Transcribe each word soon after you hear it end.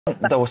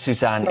though,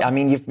 Suzanne, I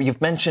mean,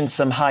 you've mentioned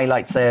some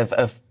highlights there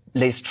of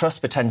Liz Truss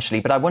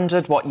potentially, but I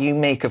wondered what you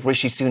make of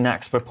Rishi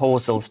Sunak's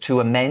proposals to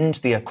amend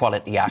the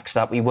Equality Act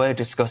that we were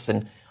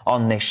discussing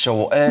on this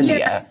show earlier.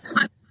 Yeah.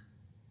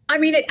 I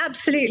mean, it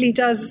absolutely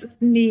does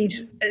need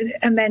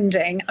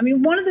amending. I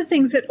mean, one of the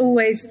things that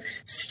always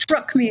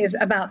struck me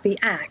about the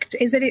Act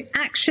is that it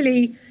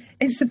actually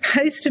is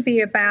supposed to be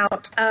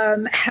about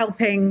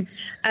helping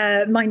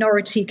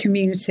minority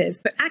communities.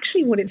 But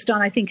actually what it's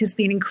done, I think, has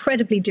been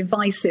incredibly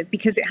divisive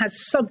because it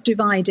has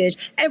subdivided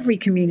every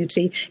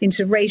community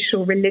into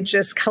racial,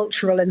 religious,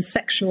 cultural and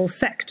sexual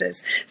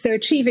sectors. So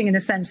achieving, in a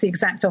sense, the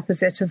exact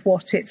opposite of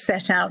what it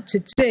set out to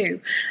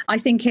do. I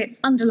think it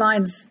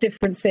underlines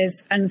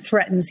differences and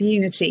threatens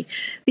unity.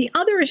 The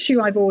other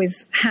issue I've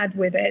always had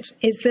with it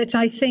is that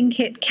I think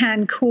it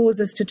can cause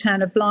us to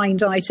turn a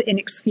blind eye to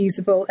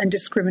inexcusable and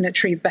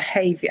discriminatory behaviour.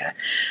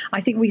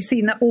 I think we've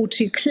seen that all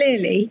too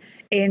clearly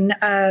in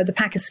the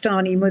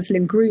Pakistani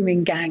Muslim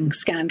grooming gang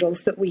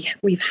scandals that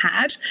we've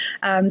had.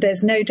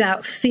 There's no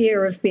doubt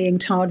fear of being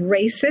tarred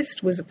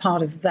racist was a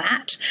part of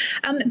that.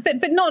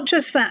 But not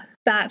just that.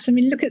 I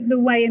mean, look at the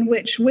way in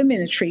which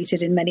women are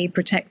treated in many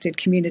protected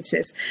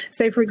communities.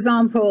 So, for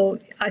example,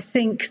 I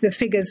think the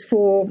figures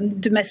for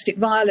domestic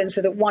violence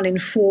are that 1 in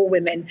 4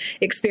 women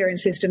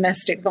experiences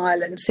domestic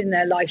violence in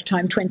their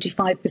lifetime,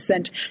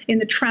 25%. In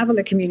the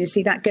traveller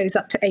community, that goes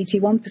up to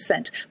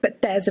 81%.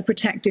 But there's a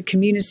protected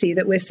community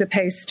that we're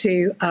supposed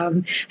to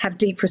have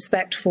deep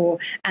respect for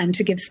and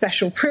to give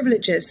special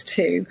privileges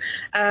to.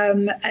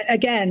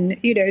 Again,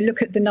 you know,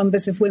 look at the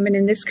numbers of women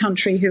in this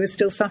country who are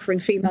still suffering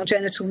female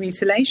genital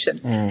mutilation.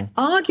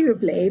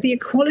 Arguably, the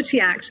Equality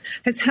Act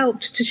has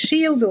helped to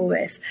shield all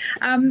this.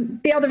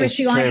 The other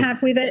issue I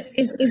have with it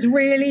is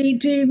really,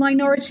 do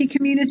minority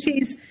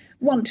communities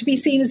want to be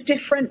seen as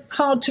different,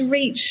 hard to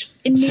reach,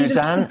 in need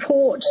of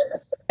support?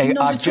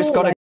 I've just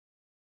got to